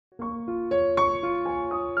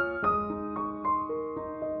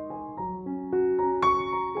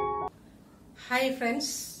Hi friends,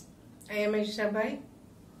 I am Aishabai.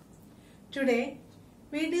 Today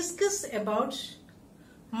we discuss about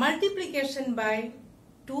multiplication by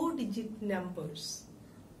two-digit numbers.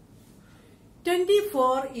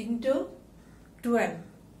 24 into 12.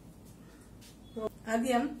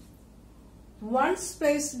 ആദ്യം once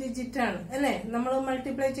place digit ആണ് അല്ലേ നമ്മൾ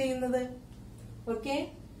multiply ചെയ്യുന്നത്. Okay,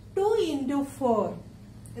 2 into 4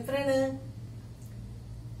 എത്രയാണ്?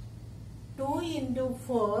 2 into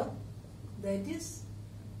 4 that is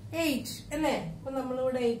 8 അല്ലേ? അപ്പൊ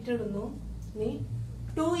നമ്മളിവിടെ 8 ഇടുന്നു. ഇനി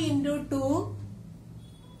 2 into 2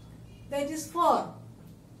 that is 4.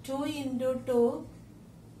 2 into 2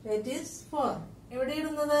 that is 4. എവിടെ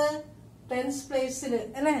ഇടുന്നത്? ടെൻസ് പ്ലേസിൽ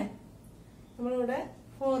അല്ലേ? നമ്മളിവിടെ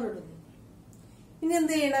 4 ഇടുന്നു. ഇനി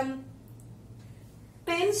എന്ത് ചെയ്യണം?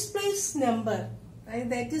 Tense place number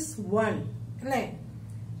that is 1 അല്ലേ?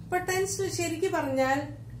 അപ്പൊ ടെൻസ് ശരിക്കും പറഞ്ഞാൽ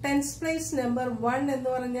ടെൻസ് പ്ലേസ് നമ്പർ 1 എന്ന്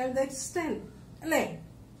പറഞ്ഞാൽ that is 10 അല്ലേ?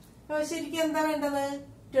 അപ്പൊ ശരിക്കും എന്താ വേണ്ടത്?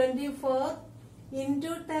 24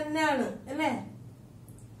 into 10 ആണ് അല്ലേ?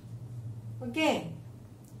 ഓക്കെ,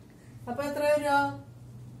 അപ്പൊ എത്ര വരും?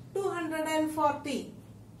 240.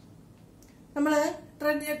 നമ്മള്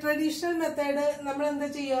ട്രഡീഷണൽ മെത്തേഡ് നമ്മൾ എന്താ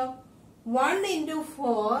ചെയ്യോ? 1 into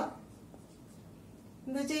 4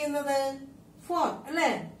 എന്താ ചെയ്യുന്നത്? 4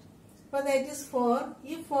 അല്ലേ? അപ്പൊ that is 4.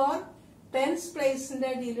 ഈ 4 ടെൻസ് പ്ലേസിന്റെ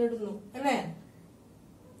അടിയിലിടുന്നു അല്ലേ?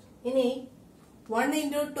 ഇനി 1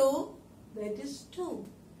 into 2 that is 2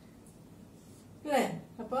 അല്ലേ?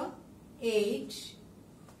 അപ്പൊ 8.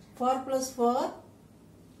 4 plus 4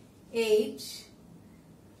 8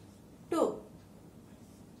 2.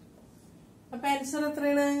 അപ്പൊ ആൻസർ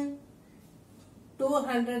എത്രയാണ്?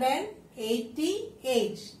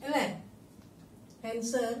 288 അല്ലേ?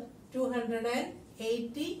 ആൻസർ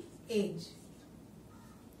 288.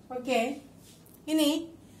 ഓക്കെ, ഇനി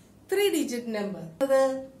 3 ഡിജിറ്റ് നമ്പർ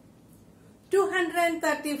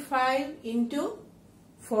 235 into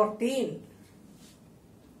 14.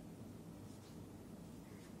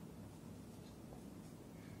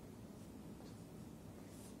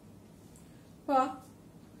 അപ്പൊ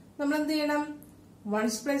നമ്മൾ എന്ത് ചെയ്യണം?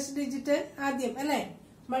 വൺസ് പ്ലേസ് ഡിജിറ്റ് ആദ്യം അല്ലെ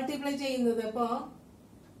മൾട്ടിപ്ലൈ ചെയ്യുന്നത്. അപ്പോ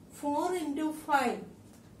 4 into 5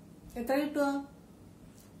 എത്ര കിട്ടുക?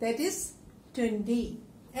 ദാറ്റ് ഈസ് 20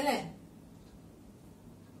 അല്ലെ?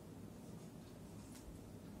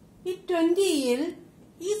 ഈ 20യിൽ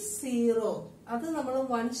ഈ 0 അത് നമ്മൾ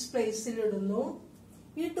വൺസ് പ്ലേസിൽ ഇടുന്നു.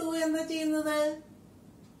 ഈ 2 എന്താ ചെയ്യുന്നത്?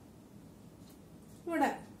 ഇവിടെ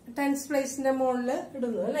ടെൻസ് പ്ലേസിന്റെ മുകളിൽ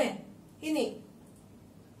ഇടുന്നു അല്ലെ? ഇനി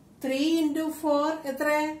 3 into 4 എത്ര?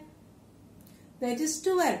 that is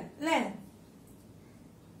 12 അല്ലേ?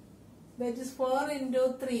 that is 4 into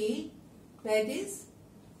 3 that is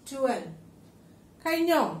 12.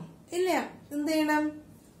 കഴിഞ്ഞോ? ഇല്ല. എന്ത് ചെയ്യണം?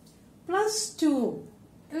 +2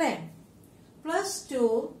 അല്ലേ? +2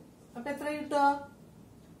 അപ്പൊ എത്ര കിട്ടോ?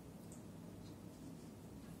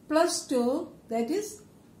 +2 that is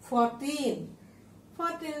 14.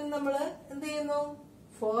 14 നമ്മള് എന്ത് ചെയ്യുന്നു?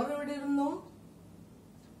 4 ഇവിടെ ഇടുന്നു,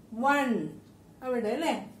 1 അവിടെ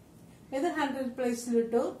അല്ലേ? ഇത് 100 പ്ലേസിൽ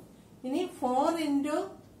ഇട്ടു. ഇനി 4 into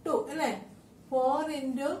 2 അല്ലേ? 4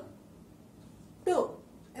 into 2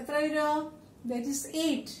 എത്ര വരും? that is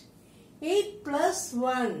 8. 8 plus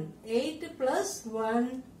 1 8 plus 1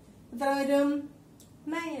 എത്ര വരും?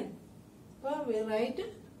 9. അപ്പൊ we write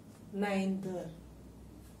 9 there.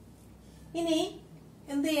 ഇനി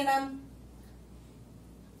എന്ത് ചെയ്യണം?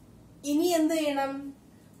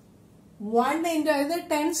 1 into അതായത്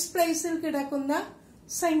ടെൻസ് പ്ലേസിൽ കിടക്കുന്ന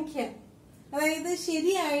സംഖ്യ, അതായത്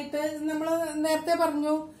ശരിയായിട്ട് നമ്മൾ നേരത്തെ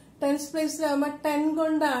പറഞ്ഞു ടെൻസ് പ്ലേസിലാവുമ്പോ 10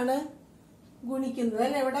 കൊണ്ടാണ് ഗുണിക്കുന്നത്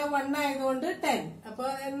അല്ലെ? ഇവിടെ 1 ആയതുകൊണ്ട് 10. അപ്പൊ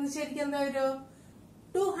ശരിക്കും എന്താ വരും?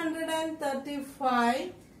 235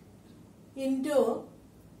 into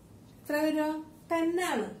എത്ര വരും? 10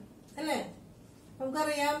 ആണ് അല്ലെ?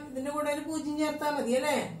 നമുക്കറിയാം ഇതിന്റെ കൂടെ ഒരു 0 ചേർത്താൽ മതി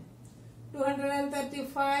അല്ലെ?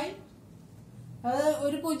 235 അത്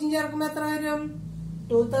ഒരു 0 ചേർക്കുമ്പോ എത്ര വരും?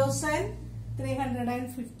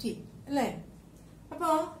 2350 അല്ലെ? അപ്പൊ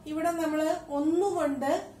ഇവിടെ നമ്മള്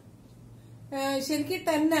ഒന്നുകൊണ്ട് ശരിക്കും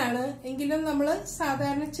 10 ആണ് എങ്കിലും നമ്മള്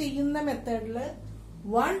സാധാരണ ചെയ്യുന്ന മെത്തേഡില്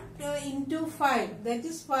 1 into 5 that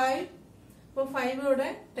is 5. അപ്പൊ 5 ഇവിടെ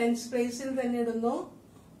ടെൻസ് പ്ലേസിൽ തന്നെ ഇടുന്നു.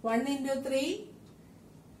 1 into 3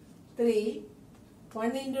 3.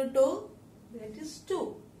 1 into 2 that is 2.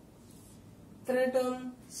 എത്ര കിട്ടും?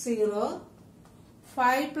 0.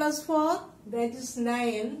 5 plus 4 that is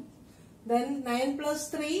 9. Then 9 plus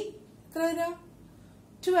 3 എത്ര വരും?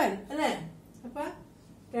 12 അല്ലേ? അപ്പൊ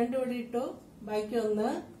 2 ഇവിടെ ഇട്ടു, ബാക്കി 1.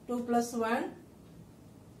 2 plus 1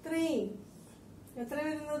 3. എത്ര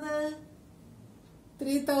വരുന്നത്?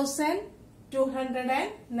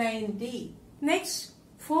 3290 Next,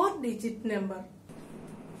 4-digit number.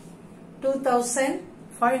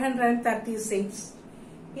 2536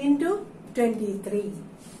 into 23.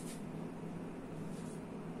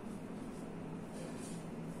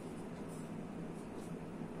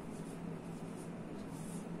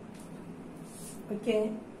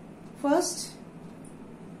 Okay. First,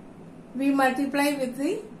 we multiply with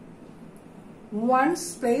the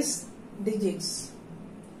ones place digits.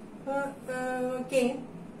 Okay.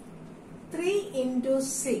 3 into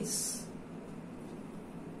 6.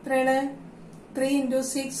 3 into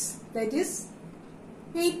 6, that is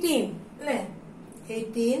 18.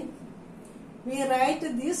 18. We write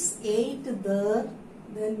this 8 there,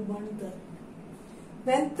 then 1 there.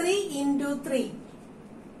 Then 3 into 3.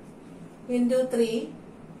 Into 3,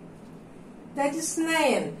 that is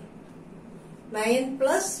 9. 9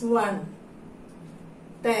 plus 1,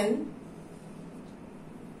 10,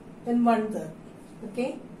 then 1 there.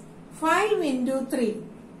 Okay. 5 into 3.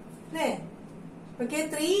 Okay,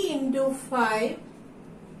 3 into 5,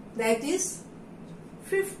 that is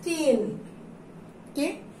 15.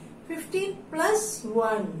 Okay, 15 plus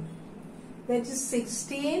 1, that is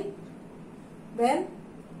 16, then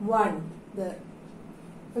 1 there.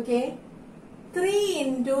 Okay, 3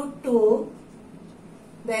 into 2,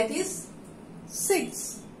 that is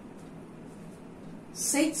 6.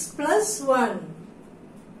 6 plus 1,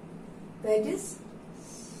 that is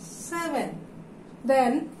 7.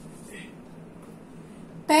 Then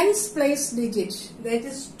 10's place digit, that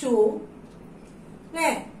is 2.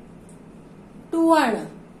 2 ആണ്.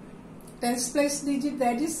 10's place digit,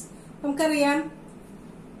 that is നമുക്കറിയാം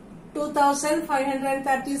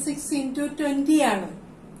 2536 into 20 ആണ്.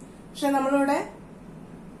 പക്ഷെ നമ്മളിവിടെ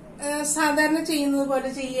സാധാരണ ചെയ്യുന്നത് പോലെ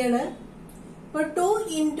ചെയ്യാണ്. ഇപ്പൊ 2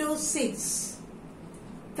 into 6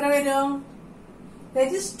 എത്ര വരും?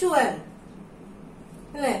 that is 12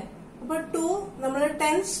 അല്ലേ? അപ്പൊ 2 നമ്മൾ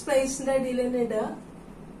 10's പ്ലേസിന്റെ അടിയിൽ തന്നെ ഇടുക.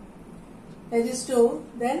 that is 2,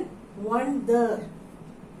 then 1 there,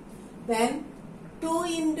 then 2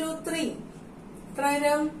 into 3 എത്ര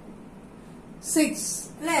വരും? 6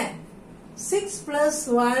 അല്ലേ? 6 plus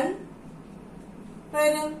 1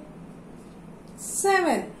 വരും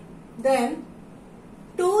 7, then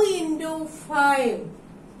 2 into 5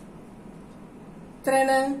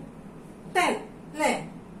 എത്രയാണ്? 10 അല്ലേ?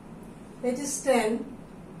 that is 10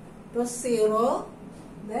 plus 0,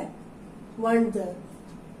 then 1 there.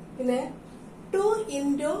 പിന്നെ 2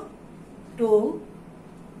 into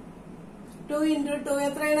 2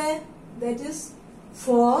 എത്രയാണ്? that is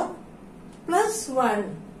 4 plus 1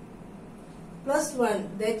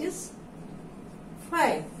 that is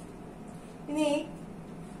 5. ഇനി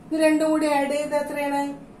ഇത് രണ്ടും കൂടി ആഡ് ചെയ്ത് എത്രയാണ്?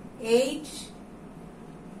 8,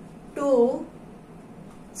 2,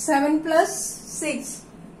 7 plus 6,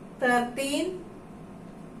 13,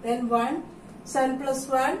 then 1, 7 plus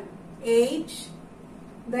 1, 8,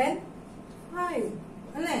 then 5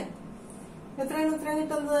 അല്ലേ? എത്രയാണ് ഉത്തരം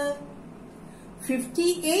കിട്ടുന്നത്?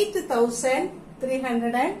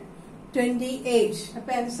 58,328.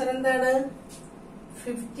 അപ്പൊ ആൻസർ എന്താണ്?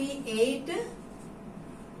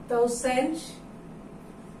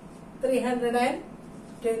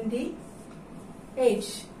 58,328.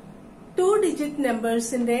 2-digit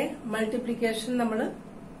നമ്പേഴ്സിന്റെ മൾട്ടിപ്ലിക്കേഷൻ നമ്മൾ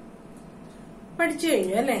പഠിച്ചു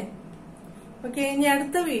കഴിഞ്ഞു അല്ലേ? ഓക്കെ, ഇനി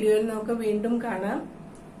അടുത്ത വീഡിയോയിൽ നമുക്ക് വീണ്ടും കാണാം.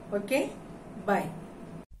 Okay, by.